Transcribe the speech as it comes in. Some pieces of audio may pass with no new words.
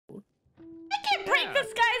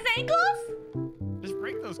this guy's ankles? Just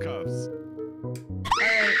break those cuffs.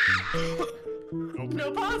 Alright.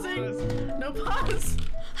 No pausing. No pause.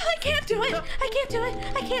 I can't do it. I can't do it.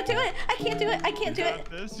 I can't do it. I can't do it. I can't do it.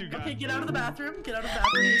 You got Okay, get out of the bathroom. Get out of the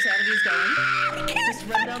bathroom. Your sanity's going. Just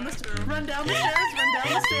run down the stairs. Run down the stairs. Run down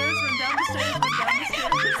the stairs. Run down the stairs. Run down the stairs.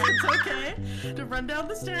 It's okay to run down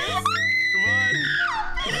the stairs. Come on.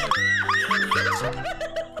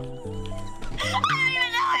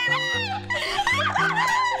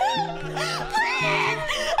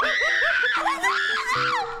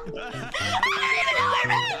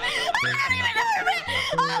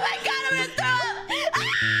 Oh my god, I'm gonna throw up! Oh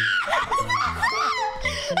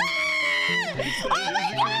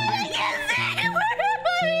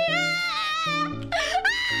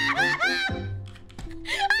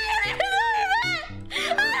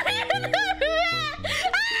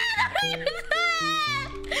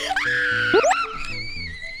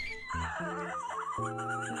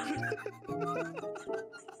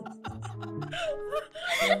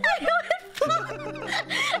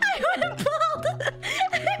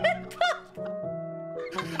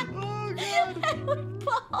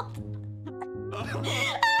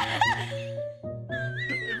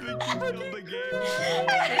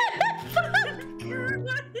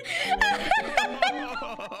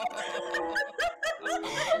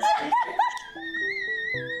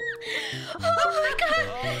my god, I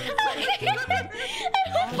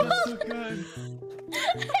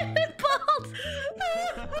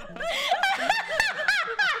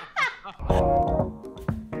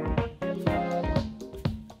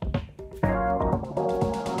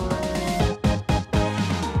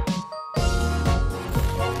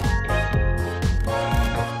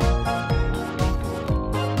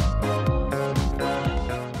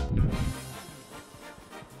see!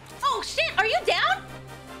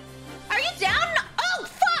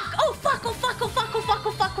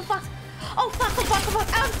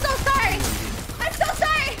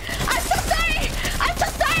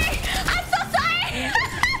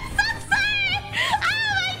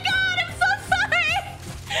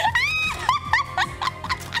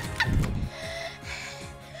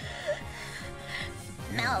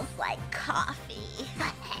 Smells like coffee.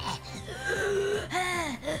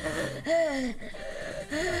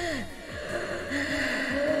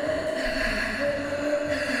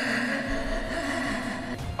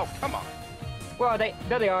 Oh, come on. Where are they?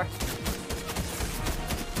 There they are.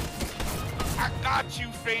 I got you,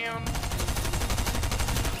 fam.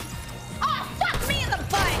 Oh, fuck me in the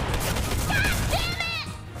butt! God damn it!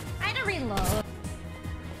 I had to reload.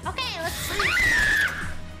 Okay, let's see.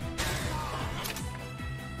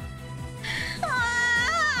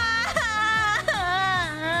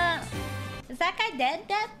 Is that guy dead?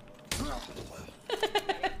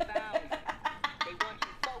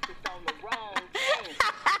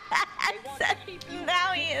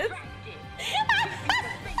 Now he is.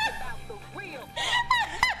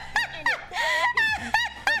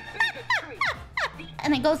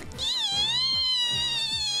 And it goes.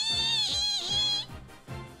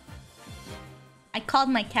 I called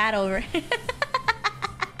my cat over.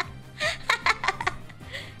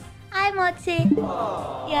 Hi, Mochi.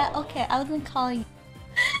 Yeah, okay, I was gonna call you.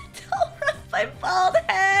 Don't rub my bald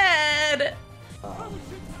head.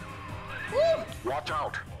 Woo. Watch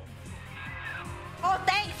out. Oh,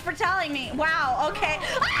 thanks for telling me. Wow, okay.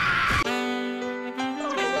 Ah!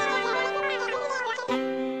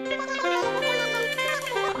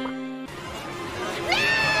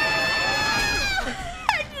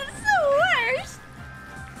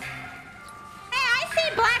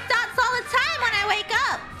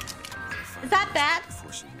 Is that bad?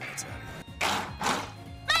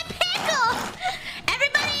 My pickle!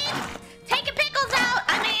 Everybody, take your pickles out.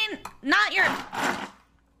 I mean, not your...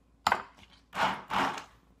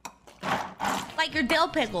 Like your dill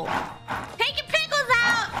pickle. Take your pickles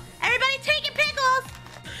out! Everybody, take your pickles!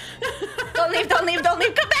 Don't leave, don't leave, don't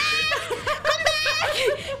leave. Come back! Come back!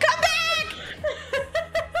 Come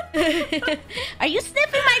back! Are you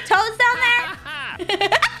sniffing my toes down there?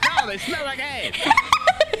 No, they smell like eggs.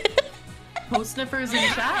 Post sniffers in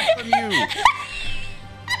chat from you.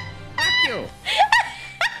 Fuck you.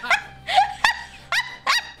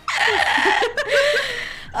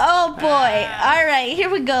 Oh boy. All right, here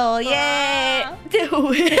we go. Yay.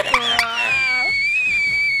 Do it.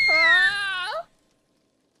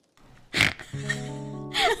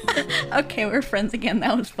 Okay, we're friends again.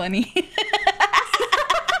 That was funny.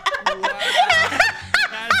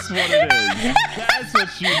 That's what it is. That's what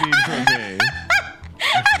you need from me.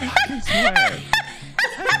 I fucking swear.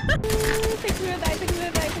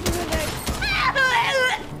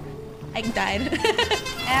 I died.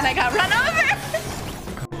 And I got run over.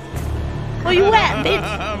 Where you at, bitch?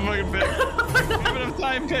 I'm looking Pix. You have enough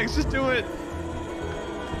time, Pix. Just do it.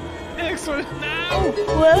 Pix, what? No!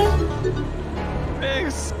 What?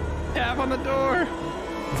 Pix, tap on the door.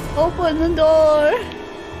 Open the door.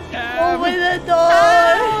 Tab. Open the door.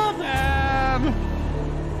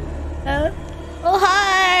 Tab. Oh,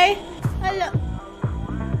 hi. Hello.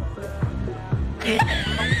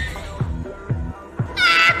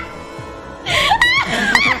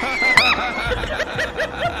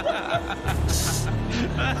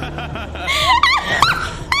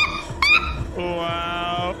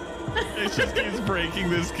 Wow. It just keeps breaking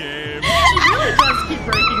this game. She really does keep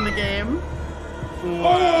breaking the game.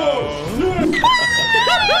 Wow.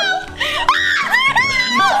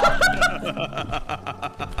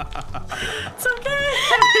 It's okay.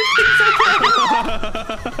 Everything's okay.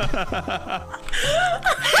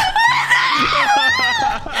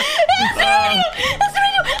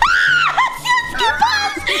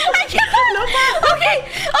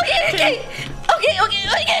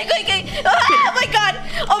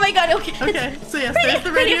 Oh my god, okay. Okay, so yes, there's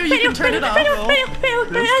the radio. You can turn it off. Yes, girl.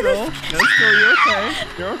 Yes, girl.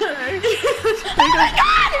 You're okay. You're okay. Oh my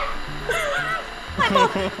god!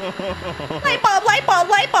 Light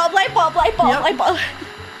bulb.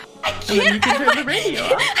 I And then you can't. can turn the radio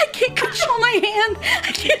off. I can't control my hand.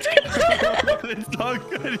 I can't control it. It's all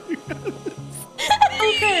good. You got this.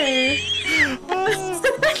 Okay. I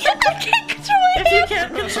can't control my If you hand.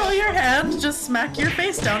 can't control your hand, just smack your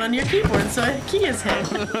face down on your keyboard so a key is hit.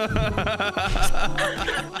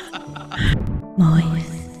 Moist.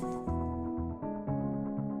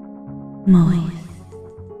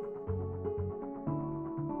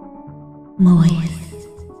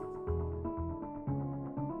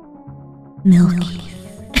 Milky.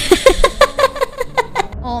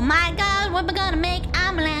 Oh my god, what am I gonna make?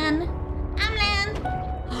 Amlan.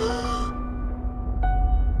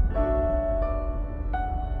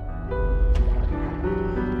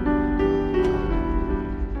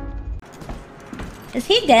 Is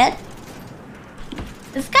he dead?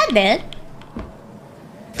 Is this guy dead?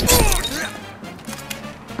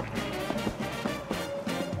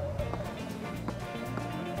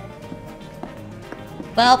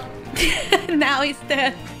 Well, now he's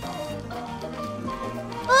dead.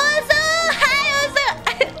 Ozu! Hi, Ozu!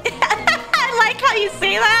 I like how you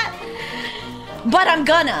say that. But I'm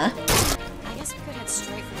gonna. I guess we could head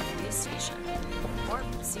straight for the police station. Or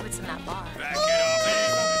see what's in that bar. Back it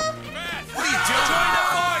up, Matt, what are you doing?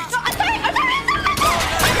 No, I'm sorry.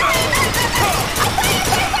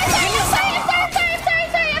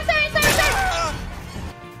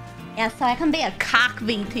 Yeah, so I can be a cock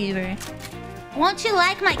VTuber. Won't you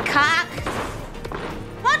like my cock?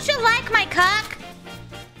 Won't you like my cock?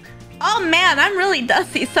 Oh man, I'm really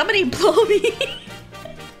dusty. Somebody blow me.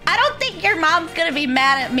 I don't think your mom's gonna be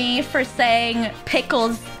mad at me for saying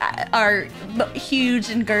pickles are huge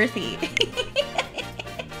and girthy.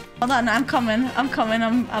 Hold on, I'm coming. I'm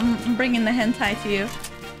bringing the hentai to you.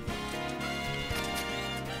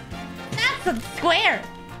 That's a square.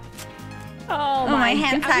 Oh, my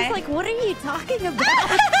hentai. I was like, what are you talking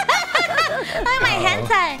about? Oh, my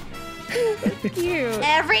hentai. It's cute.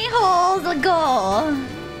 Every hole's a goal.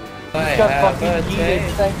 Got fucking heated.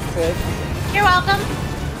 Thanks, bitch. You're welcome.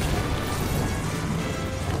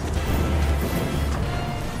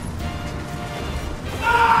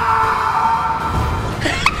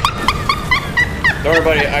 Don't worry,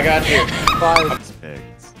 buddy. I got you. Five.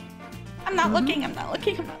 Pigs. I'm not looking. I'm not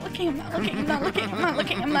looking. Wow,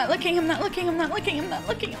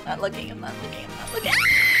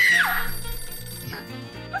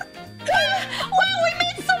 we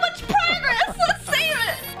made so much progress. Let's save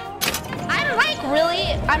it.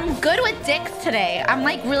 I'm good with dicks today. I'm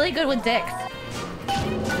like really good with dicks.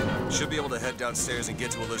 Should be able to head downstairs and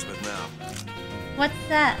get to Elizabeth now. What's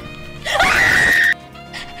that?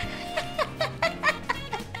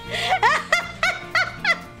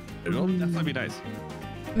 It'll definitely be nice.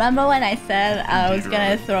 Remember when I said I was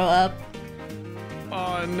gonna throw up?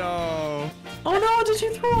 Oh no. Oh no, did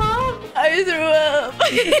you throw up? I threw up.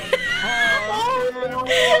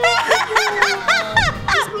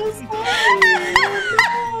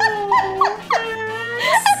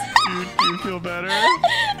 Do you feel better? No!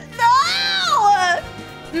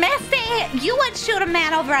 Messi, you would shoot a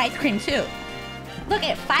man over ice cream too. Look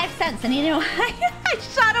at 5 cents, and you know, I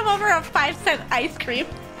shot him over a 5-cent ice cream.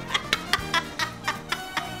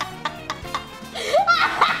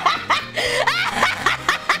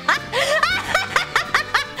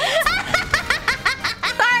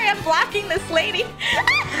 Sorry, I'm blocking this lady.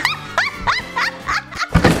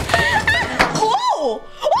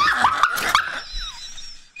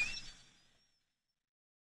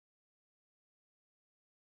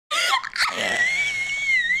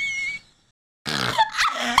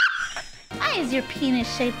 is your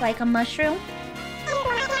penis shaped like a mushroom?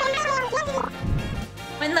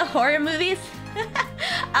 In the horror movies?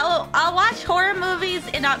 I'll watch horror movies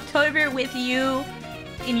in October with you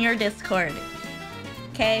in your Discord.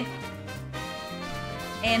 Okay?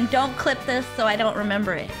 And don't clip this so I don't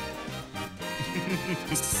remember it.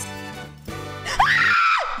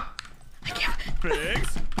 I can't.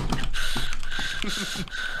 Pigs?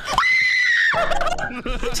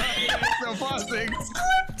 So pausing.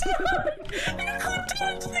 You clipped it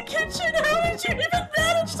into the kitchen. How did you even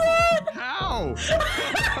manage that? How?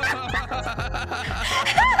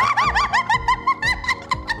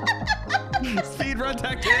 Speedrun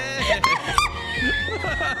tactic!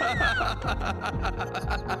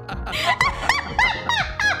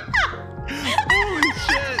 Holy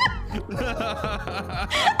shit!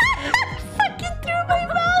 Fucking through my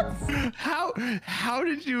mouth! How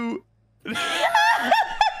did you...